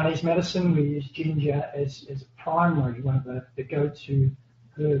in Chinese medicine we use ginger as a primary, one of the go-to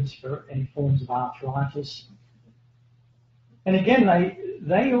herbs for any forms of arthritis. And again,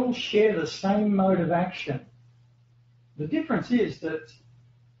 they all share the same mode of action. The difference is that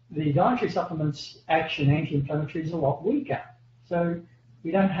the dietary supplements action anti-inflammatory is a lot weaker. So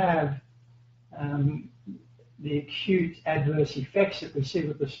we don't have the acute adverse effects that we see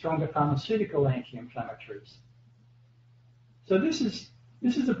with the stronger pharmaceutical anti-inflammatories. So this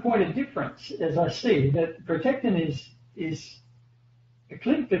is a point of difference, as I see, that Protectyn is a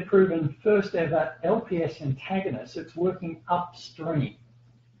clinically proven first ever LPS antagonist that's working upstream.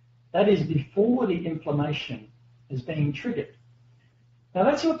 That is before the inflammation is being triggered. Now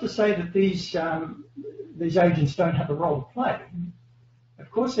that's not to say that these agents don't have a role to play. Of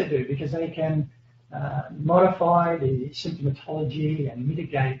course they do, because they can modify the symptomatology and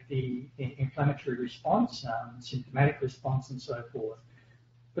mitigate the inflammatory response, symptomatic response, and so forth.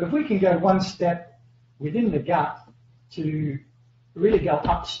 But if we can go one step within the gut to really go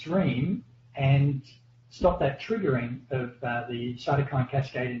upstream and stop that triggering of the cytokine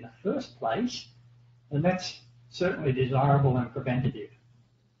cascade in the first place, then that's certainly desirable and preventative.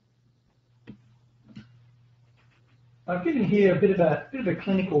 I've given here a bit of a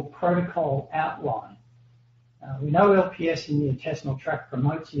clinical protocol outline. We know LPS in the intestinal tract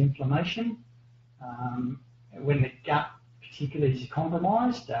promotes the inflammation. When the gut particularly is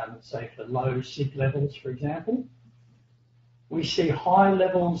compromised, say for low CYP levels, for example. We see high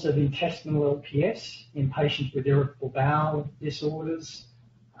levels of intestinal LPS in patients with irritable bowel disorders,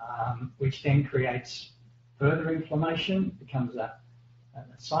 which then creates further inflammation, becomes a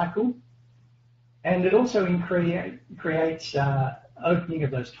cycle. And it also creates opening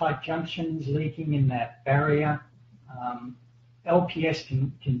of those tight junctions, leaking in that barrier. LPS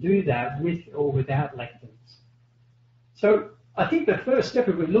can do that with or without lectins. So I think the first step,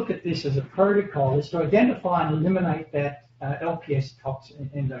 if we look at this as a protocol, is to identify and eliminate that LPS toxin,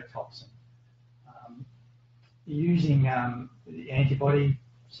 endotoxin, using the antibody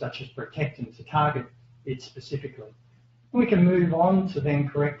such as Protectyn to target it specifically. We can move on to then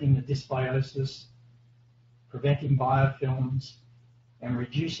correcting the dysbiosis, preventing biofilms, and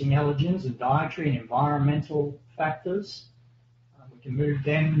reducing allergens and dietary and environmental factors. We can move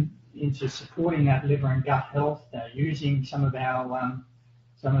then into supporting that liver and gut health, using some of our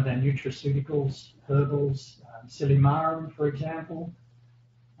nutraceuticals, herbals, Silimarum, for example.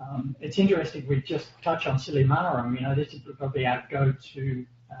 It's interesting we just touch on Silimarum. This is probably our go-to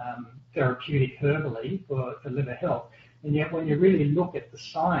therapeutic herbally for liver health. And yet when you really look at the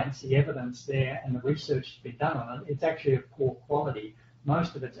science, the evidence there, and the research that's been done on it, it's actually of poor quality.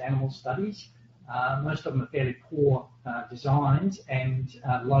 Most of it's animal studies. Most of them are fairly poor designs and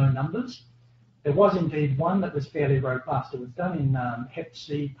low numbers. There was indeed one that was fairly robust. It was done in Hep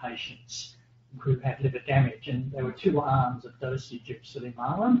C patients who had liver damage, and there were 2 arms of dosage of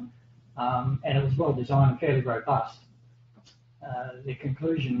Silimarum, and it was well designed and fairly robust. The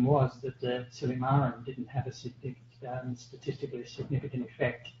conclusion was that the Silimarum didn't have a statistically significant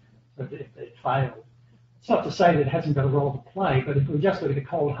effect, so it failed. It's not to say that it hasn't got a role to play, but if we just look at the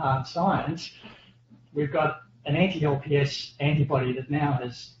cold hard science, we've got an anti-LPS antibody that now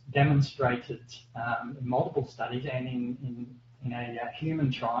has demonstrated in multiple studies and in a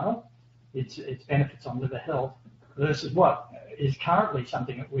human trial its benefits on liver health versus what is currently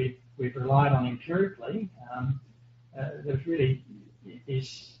something that we've relied on empirically. That really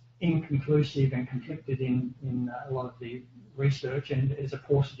is inconclusive and conflicted in a lot of the research, and is a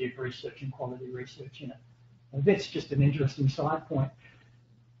paucity of research and quality research in it. And that's just an interesting side point.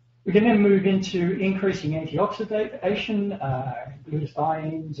 We can then move into increasing antioxidation,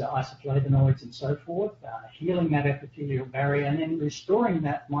 glutathiones, isoflavonoids, and so forth, healing that epithelial barrier, and then restoring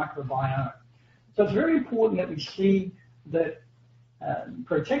that microbiome. So it's very important that we see that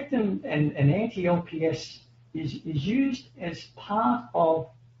Protectyn and anti-LPS is used as part of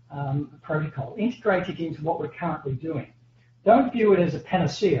the protocol, integrated into what we're currently doing. Don't view it as a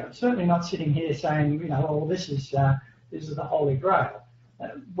panacea. I'm certainly not sitting here saying, this is the holy grail.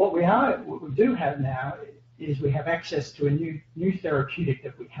 What we do have now is we have access to a new therapeutic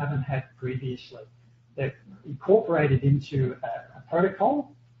that we haven't had previously, that incorporated into a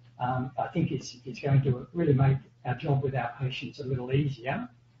protocol I think it's going to really make our job with our patients a little easier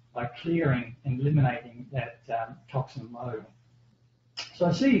by clearing and eliminating that toxin load. So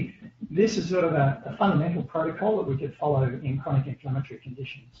I see this is sort of a fundamental protocol that we could follow in chronic inflammatory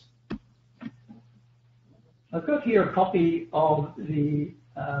conditions. I've got here a copy of the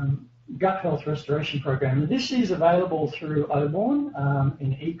Gut Health Restoration Program. This is available through Oborn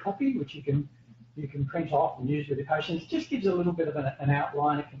in e-copy, which you can print off and use with your patients. It just gives a little bit of an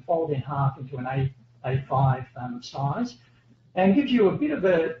outline. It can fold in half into an A5 size, and gives you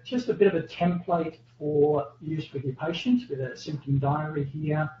just a bit of a template for use with your patients, with a symptom diary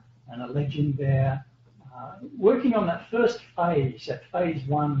here and a legend there. Working on that first phase, that phase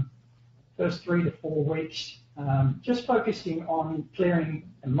 1, first 3 to 4 weeks, just focusing on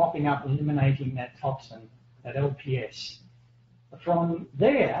clearing and mopping up and eliminating that toxin, that LPS. From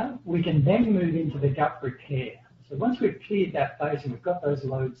there, we can then move into the gut repair. So once we've cleared that phase and we've got those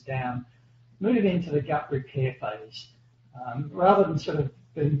loads down, move into the gut repair phase. Rather than sort of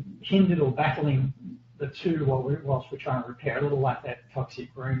being hindered or battling the two whilst we're trying to repair, a little like that toxic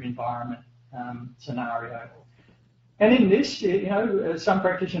room environment scenario. And in this, some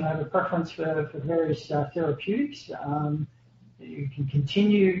practitioners have a preference for various therapeutics. You can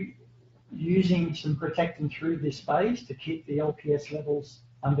continue using some Protectyn through this phase to keep the LPS levels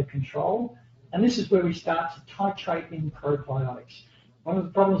under control. And this is where we start to titrate in probiotics. One of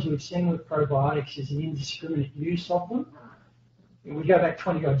the problems we've seen with probiotics is the indiscriminate use of them. If we go back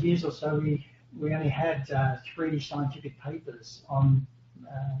 20 odd years or so, we only had 3 scientific papers on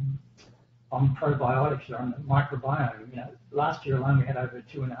probiotics or on the microbiome. Last year alone we had over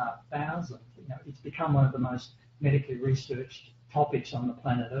 2,500. It's become one of the most medically researched topics on the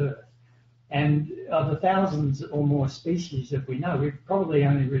planet Earth. And of the thousands or more species that we know, we've probably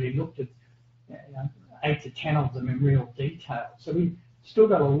only really looked at 8 to 10 of them in real detail. So we've still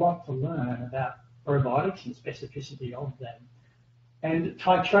got a lot to learn about probiotics and specificity of them. And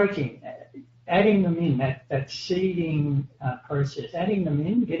titrating, adding them in, that seeding process, adding them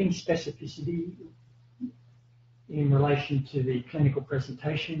in, getting specificity in relation to the clinical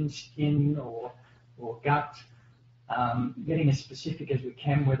presentation, skin or gut, getting as specific as we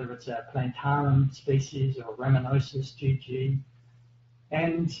can, whether it's a plantarum species or rhamnosus GG,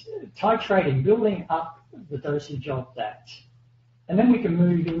 and titrating, building up the dosage of that. And then we can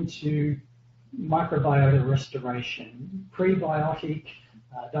move into microbiota restoration, prebiotic,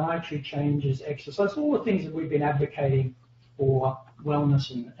 dietary changes, exercise, all the things that we've been advocating for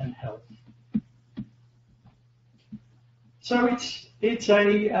wellness and health. So it's a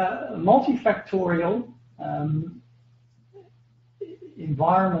multifactorial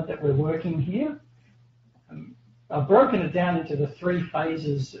environment that we're working here. I've broken it down into the 3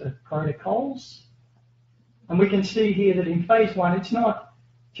 phases of protocols. And we can see here that in phase 1, it's not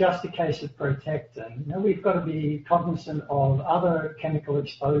just a case of Protectyn. We've got to be cognizant of other chemical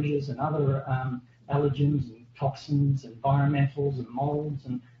exposures and other allergens and toxins, environmentals and molds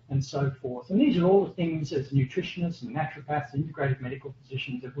and so forth. And these are all the things as nutritionists and naturopaths, integrated medical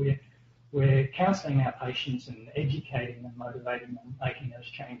physicians, that we're counselling our patients and educating them, motivating them, making those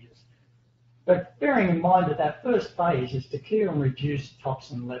changes. But bearing in mind that that first phase is to clear and reduce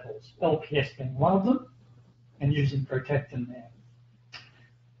toxin levels, LPS being one of them, and using Protectyn there.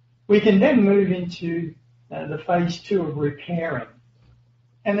 We can then move into the phase 2 of repairing.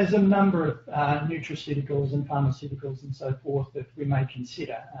 And there's a number of nutraceuticals and pharmaceuticals and so forth that we may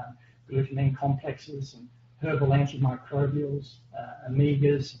consider, glutamine complexes and herbal antimicrobials,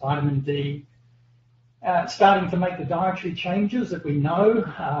 omegas, vitamin D, starting to make the dietary changes that we know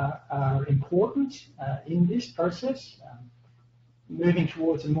are important in this process, moving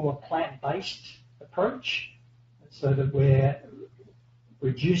towards a more plant-based approach so that we're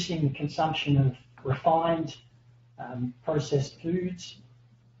reducing the consumption of refined processed foods,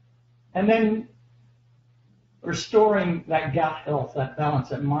 and then restoring that gut health, that balance,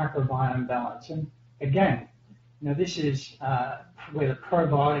 that microbiome balance. And again, this is where the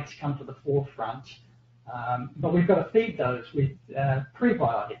probiotics come to the forefront, but we've got to feed those with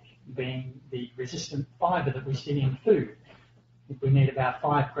prebiotic, being the resistant fibre that we see in food. We need about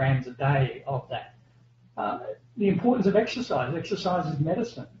 5 grams a day of that. The importance of exercise. Exercise is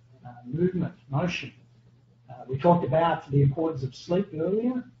medicine, movement, motion. We talked about the importance of sleep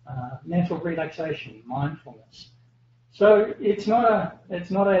earlier, mental relaxation, mindfulness. So it's not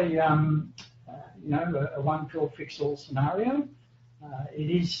a one pill fix all scenario. It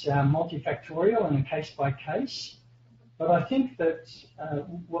is multifactorial and case by case. But I think that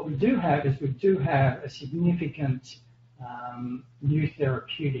what we do have is a significant new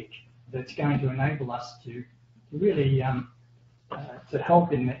therapeutic that's going to enable us to really to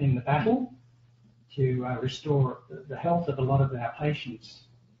help in the battle to restore the health of a lot of our patients,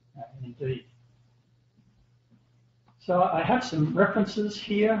 indeed. So I have some references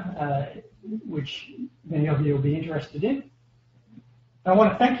here, which many of you will be interested in. I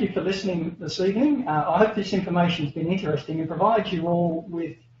want to thank you for listening this evening. I hope this information has been interesting and provides you all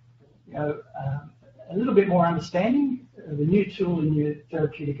with a little bit more understanding of the new tool in your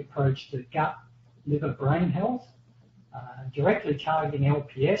therapeutic approach to gut, liver, brain health, directly targeting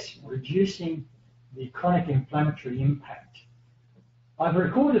LPS, reducing the chronic inflammatory impact. I've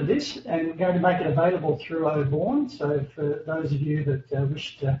recorded this and we're going to make it available through Oborn, so for those of you that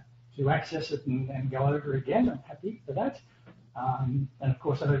wish to access it and go over again, I'm happy for that. And of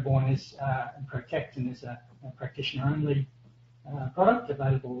course, Oborn is, and Protectyn is a practitioner-only product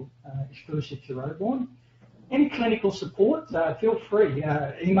available exclusive to Oborn. Any clinical support, feel free.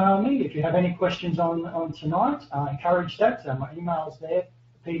 Email me if you have any questions on tonight. I encourage that. My email's there,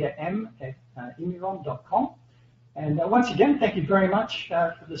 peterm@immuron.com. And once again, thank you very much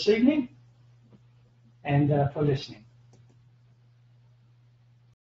for this evening and for listening.